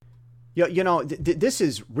This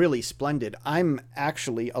is really splendid. I'm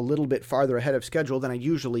actually a little bit farther ahead of schedule than I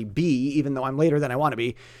usually be, even though I'm later than I want to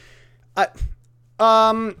be.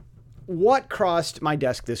 What crossed my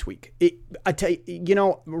desk this week? I tell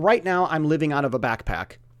you, right now I'm living out of a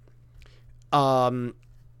backpack.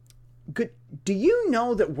 Good. Do you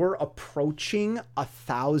know that we're approaching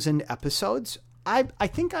 1,000 episodes? I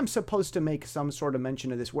think I'm supposed to make some sort of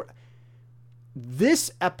mention of this.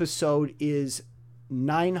 This episode is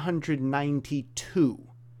 992.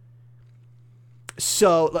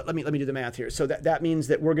 So let me do the math here. So that means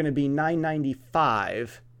that we're going to be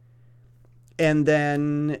 995, and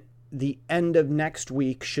then the end of next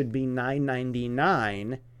week should be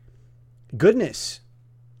 999. Goodness,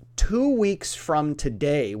 2 weeks from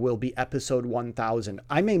today will be episode 1000.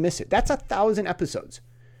 I may miss it. That's 1,000 episodes.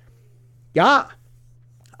 Yeah.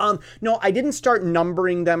 No, I didn't start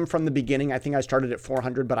numbering them from the beginning. I think I started at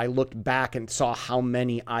 400, but I looked back and saw how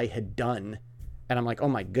many I had done. And I'm like, oh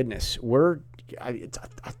my goodness, it's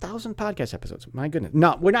 1,000 podcast episodes. My goodness.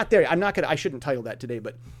 No, we're not there. I shouldn't title that today,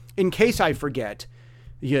 but in case I forget,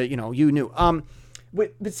 you knew.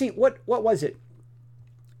 But see, what was it?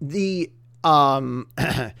 The,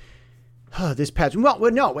 this past,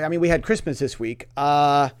 no, I mean, we had Christmas this week.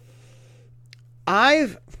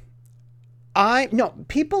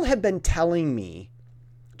 People have been telling me,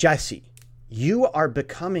 Jesse, you are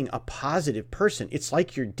becoming a positive person. It's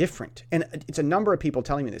like you're different. And it's a number of people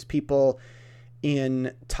telling me this. People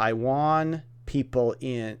in Taiwan, people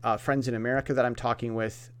in friends in America that I'm talking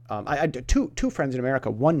with. I two friends in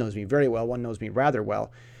America. One knows me very well. One knows me rather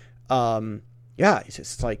well.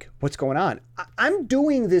 It's like, what's going on? I'm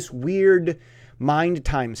doing this weird mind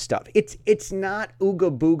time stuff. It's not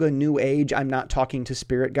ooga booga new age. I'm not talking to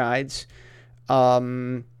spirit guides.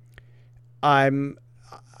 I'm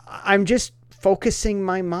just focusing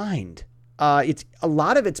my mind. It's a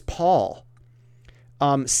lot of it's Paul.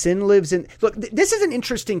 Sin lives in. Look, this is an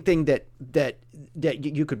interesting thing that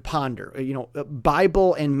you could ponder.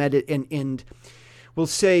 Bible and we'll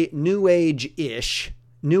say New Age-ish,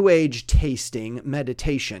 New Age tasting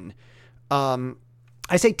meditation. I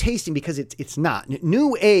say tasting because it's not.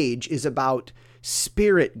 New Age is about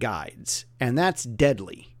spirit guides, and that's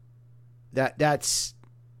deadly. That's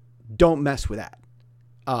don't mess with that.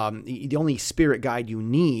 The only spirit guide you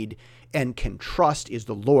need and can trust is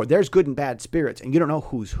the Lord. There's good and bad spirits, and you don't know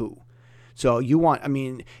who's who. So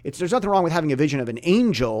there's nothing wrong with having a vision of an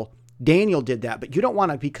angel. Daniel did that, but you don't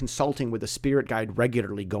want to be consulting with a spirit guide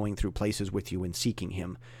regularly, going through places with you and seeking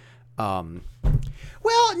him. There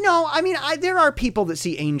are people that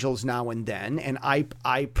see angels now and then, and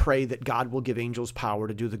I pray that God will give angels power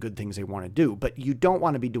to do the good things they want to do, but you don't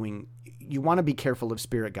want to be doing. You want to be careful of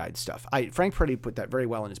spirit guide stuff. Frank Peretti put that very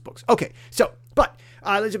well in his books. Okay, so, but,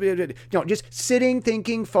 just sitting,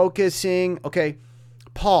 thinking, focusing. Okay,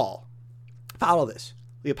 Paul, follow this.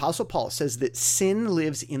 The Apostle Paul says that sin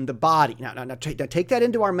lives in the body. Now take that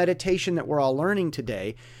into our meditation that we're all learning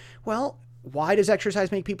today. Well, why does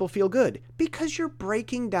exercise make people feel good? Because you're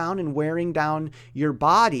breaking down and wearing down your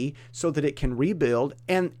body so that it can rebuild.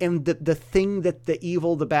 And the thing that the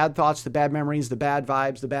evil, the bad thoughts, the bad memories, the bad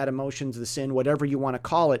vibes, the bad emotions, the sin, whatever you want to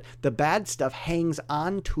call it, the bad stuff hangs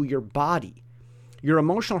on to your body. Your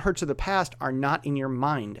emotional hurts of the past are not in your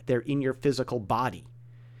mind. They're in your physical body.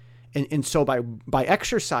 And so by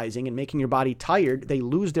exercising and making your body tired, they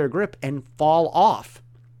lose their grip and fall off.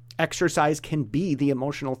 Exercise can be the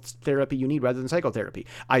emotional therapy you need rather than psychotherapy,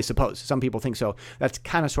 I suppose. Some people think so. That's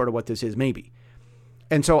kind of sort of what this is, maybe.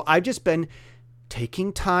 And so I've just been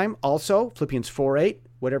taking time. Also, Philippians 4:8,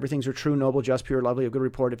 whatever things are true, noble, just, pure, lovely, of good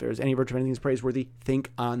report, if there is any virtue, anything is praiseworthy,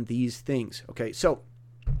 think on these things. Okay, so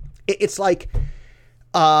it's like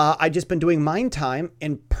I've just been doing mind time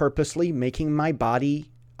and purposely making my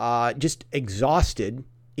body just exhausted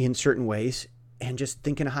in certain ways and just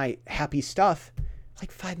thinking happy stuff.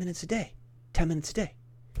 Like 5 minutes a day, 10 minutes a day.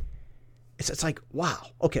 It's like, wow.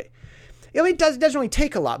 Okay. It doesn't really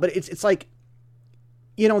take a lot, but it's like,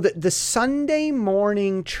 the Sunday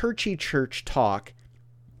morning churchy church talk,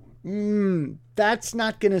 that's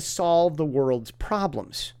not going to solve the world's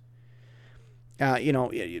problems.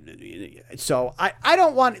 So I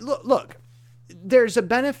don't want, look, there's a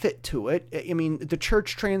benefit to it. I mean, the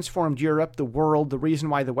church transformed Europe, the world. The reason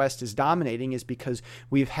why the West is dominating is because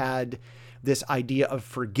we've had this idea of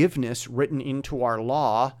forgiveness written into our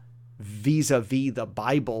law vis-a-vis the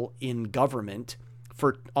Bible in government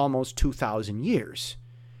for almost 2,000 years,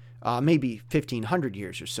 maybe 1,500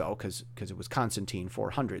 years or so, because it was Constantine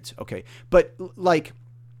 400s. Okay. But like,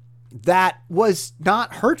 that was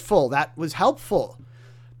not hurtful. That was helpful.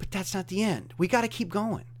 But that's not the end. We got to keep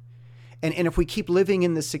going. And if we keep living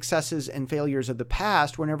in the successes and failures of the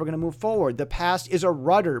past, we're never going to move forward. The past is a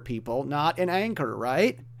rudder, people, not an anchor,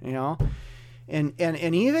 right? You know, and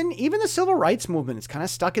even the civil rights movement is kind of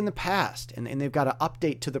stuck in the past, and they've got to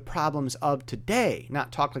update to the problems of today,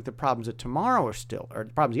 not talk like the problems of tomorrow are still, or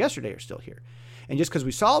the problems of yesterday are still here. And just because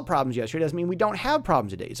we solved problems yesterday doesn't mean we don't have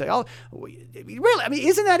problems today. It's like, oh, really? I mean,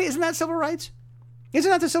 isn't that civil rights?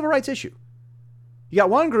 Isn't that the civil rights issue? You got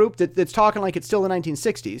one group that's talking like it's still the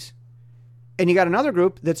 1960s, and you got another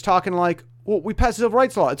group that's talking like, well, we passed the civil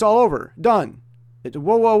rights law. It's all over. Done.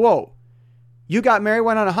 Whoa, whoa, whoa. You got married,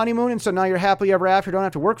 went on a honeymoon, and so now you're happily ever after, don't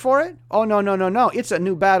have to work for it? Oh, no, no, no, no. It's a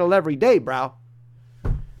new battle every day, bro.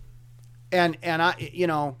 And I, you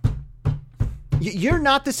know, you're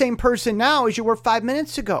not the same person now as you were 5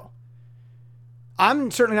 minutes ago. I'm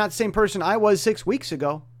certainly not the same person I was 6 weeks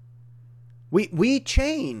ago. We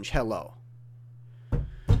change. Hello.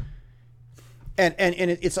 And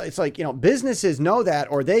it's like, you know, businesses know that,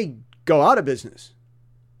 or they go out of business.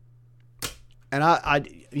 And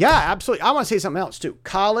yeah, absolutely. I want to say something else too.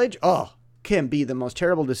 College, can be the most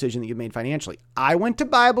terrible decision that you've made financially. I went to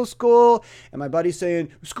Bible school, and my buddy's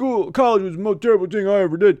saying college was the most terrible thing I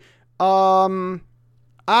ever did. I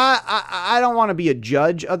don't want to be a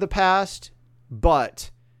judge of the past, but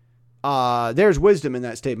there's wisdom in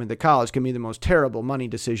that statement that college can be the most terrible money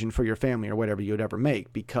decision for your family or whatever you'd ever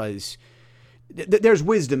make, because there's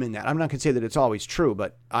wisdom in that. I'm not going to say that it's always true,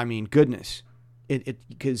 but I mean, goodness,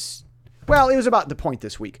 because, well, it was about the point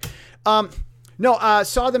this week. Saw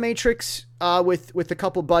The Matrix with a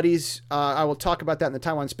couple buddies. I will talk about that in the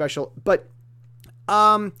Taiwan special, but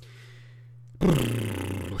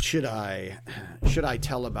should I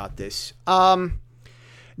tell about this?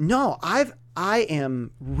 No, I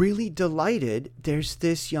am really delighted. There's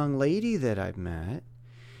this young lady that I've met,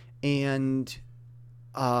 and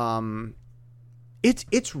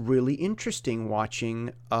it's really interesting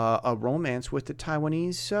watching a romance with the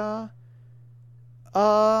Taiwanese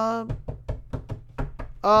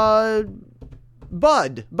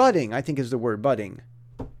budding, I think is the word, budding.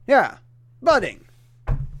 Yeah, budding.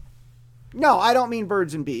 No, I don't mean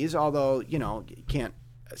birds and bees, although, you know, you can't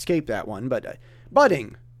escape that one, but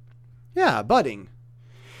budding. Yeah, budding.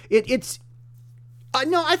 It's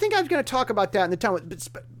no, I think I was going to talk about that in the time,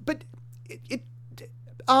 but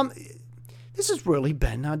this has really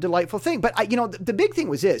been a delightful thing. But the big thing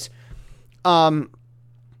was this.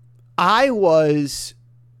 I was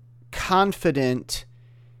confident,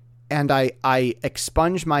 and I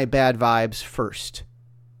expunged my bad vibes first.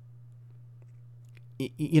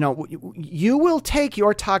 You know, you will take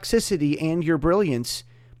your toxicity and your brilliance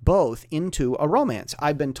both into a romance.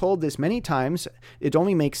 I've been told this many times. It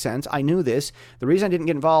only makes sense. I knew this. The reason I didn't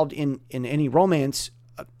get involved in any romance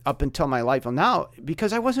up until my life now,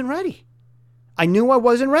 because I wasn't ready. I knew I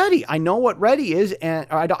wasn't ready. I know what ready is, and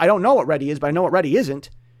I don't know what ready is, but I know what ready isn't.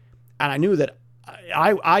 And I knew that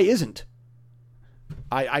I isn't.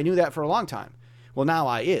 I knew that for a long time. Well, now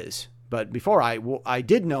I is. But before I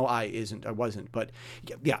did know I wasn't. But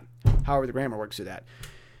yeah, however the grammar works to that.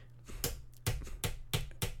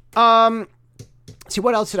 See,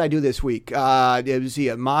 what else did I do this week? It was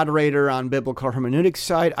a moderator on Biblical Hermeneutics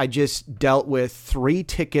side. I just dealt with 3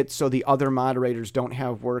 tickets so the other moderators don't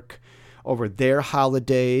have work over their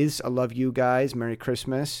holidays. I love you guys. Merry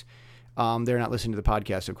Christmas. They're not listening to the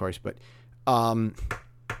podcast, of course, but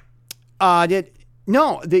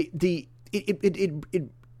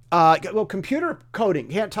computer coding.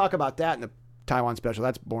 Can't talk about that in the Taiwan special.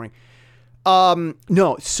 That's boring.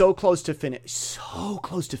 No, so close to finish.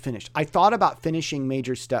 I thought about finishing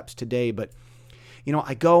major steps today, but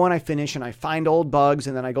I go and I finish and I find old bugs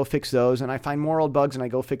and then I go fix those and I find more old bugs and I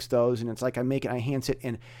go fix those. And it's like I enhance it,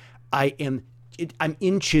 and I'm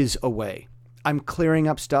inches away. I'm clearing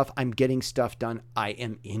up stuff. I'm getting stuff done. I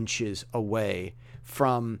am inches away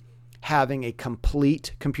from having a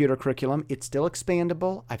complete computer curriculum. It's still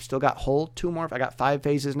expandable. I've still got 2 more. I got 5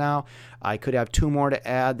 phases now. I could have 2 more to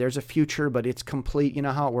add. There's a future, but it's complete. You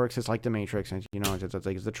know how it works. It's like The Matrix. And, it's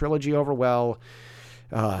like the trilogy over. Well,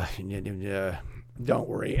 don't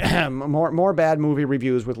worry. more bad movie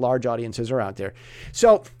reviews with large audiences are out there.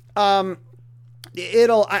 So hopefully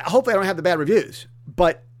I don't have the bad reviews,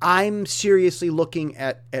 but I'm seriously looking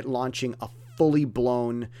at launching a fully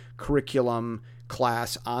blown curriculum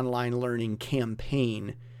class online learning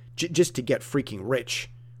campaign just to get freaking rich,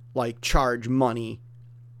 like charge money,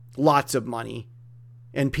 lots of money,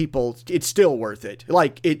 and people, it's still worth it.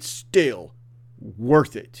 Like, it's still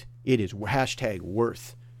worth it. It is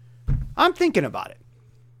 #worth. I'm thinking about it.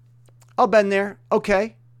 I'll been there.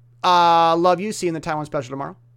 Okay. Love you. See you in the Taiwan special tomorrow.